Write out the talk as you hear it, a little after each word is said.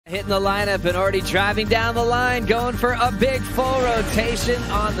Hitting the lineup and already driving down the line, going for a big full rotation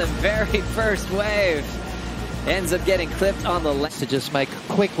on the very first wave. Ends up getting clipped on the left. To just make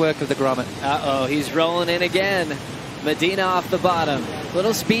quick work of the grommet. Uh-oh, he's rolling in again. Medina off the bottom.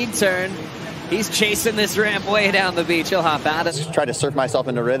 Little speed turn. He's chasing this ramp way down the beach. He'll hop out. Just tried to surf myself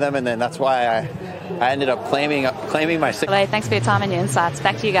into rhythm, and then that's why I ended up claiming my six. Thanks for your time and your insights.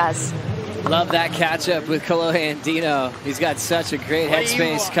 Back to you guys. Love that catch up with Kolohe and Dino. He's got such a great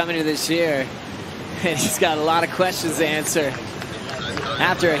headspace coming to this year. And he's got a lot of questions to answer.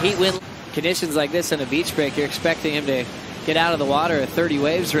 After a heat wind, conditions like this on a beach break, you're expecting him to get out of the water at 30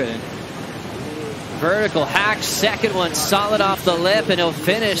 waves ridden. Vertical hack, second one solid off the lip, and he'll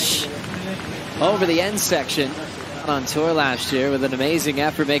finish over the end section. On tour last year with an amazing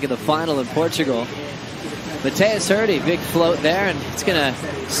effort making the final in Portugal. Mateus Herdy, big float there, and it's going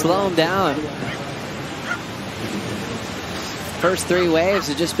to slow him down. First three waves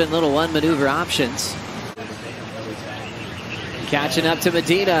have just been little one maneuver options. Catching up to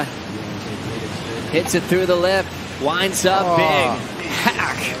Medina. Hits it through the lip. Winds up big.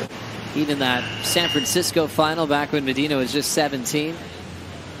 Hack. Even that San Francisco final back when Medina was just 17.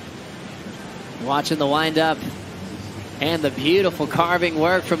 Watching the wind up. And the beautiful carving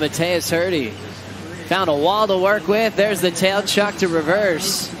work from Mateus Herdy. Found a wall to work with. There's the tail chuck to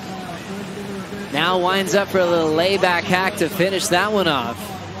reverse. Now winds up for a little layback hack to finish that one off.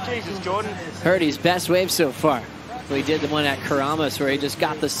 Jesus, Jordan. Herdy's best wave so far. We did the one at Karamas where he just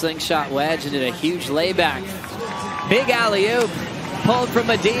got the slingshot wedge and did a huge layback. Big alley-oop. Pulled from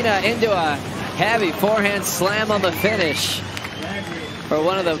Medina into a heavy forehand slam on the finish. For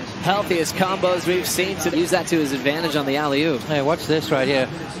one of the healthiest combos we've seen, to use that to his advantage on the alley-oop. Hey, watch this right here.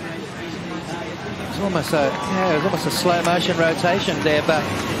 It was almost a slow motion rotation there, but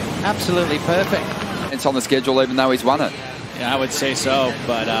absolutely perfect. It's on the schedule even though he's won it. Yeah, I would say so,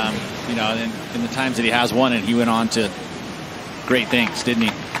 but you know, in the times that he has won it, he went on to great things, didn't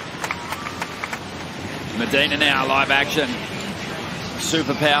he? Medina now, live action.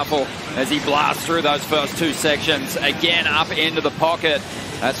 Super powerful as he blasts through those first two sections. Again, up into the pocket.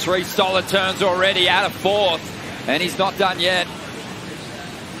 That's three solid turns already out of fourth, and he's not done yet.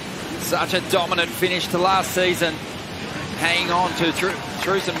 Such a dominant finish to last season. Hanging on to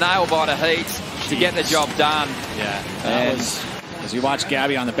through some nail-biter heats to get the job done. Yeah, that was, as you watch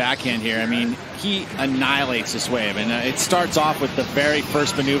Gabby on the backhand here, I mean, he annihilates this wave. And it starts off with the very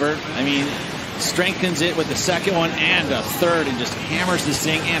first maneuver. I mean, strengthens it with the second one and a third, and just hammers this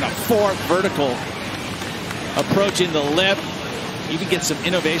thing, and a fourth vertical approaching the lip. Even get some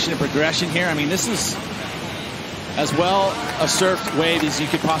innovation and progression here. I mean, this is as well a surfed wave as you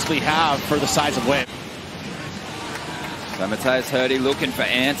could possibly have for the size of wave. So Mateus Herdy looking for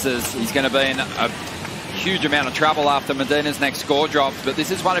answers. He's going to be in a huge amount of trouble after Medina's next score drops, but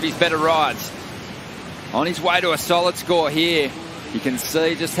this is one of his better rides. On his way to a solid score here. You can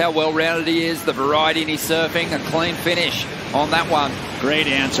see just how well-rounded he is, the variety in his surfing, a clean finish on that one. Great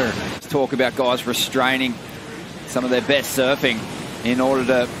answer. Let's talk about guys restraining some of their best surfing in order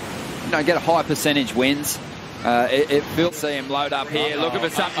to, you know, get a high percentage wins. It feels, see him load up here, looking for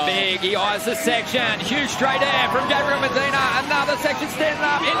something big. He eyes the section, huge straight air from Gabriel Medina. Another section standing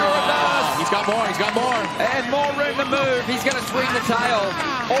up into reverse. He's got more, And more room to move. He's going to swing the tail.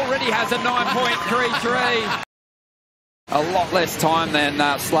 Already has a 9.33. A lot less time than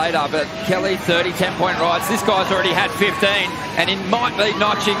Slater, but Kelly 30 10-point rides. This guy's already had 15, and he might be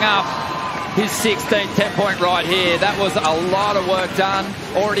notching up his 16 10-point ride here. That was a lot of work done.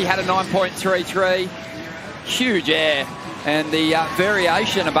 Already had a 9.33. Huge air, and the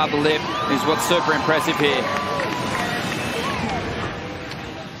variation above the lip is what's super impressive here.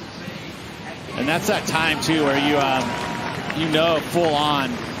 And that's that time too where you know full on.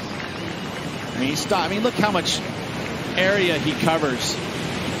 I mean, look how much area he covers.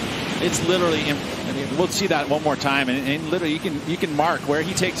 It's literally, I mean, we'll see that one more time, and literally you can mark where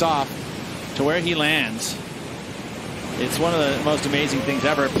he takes off to where he lands. It's one of the most amazing things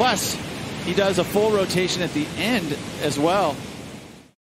ever. Plus, he does a full rotation at the end as well.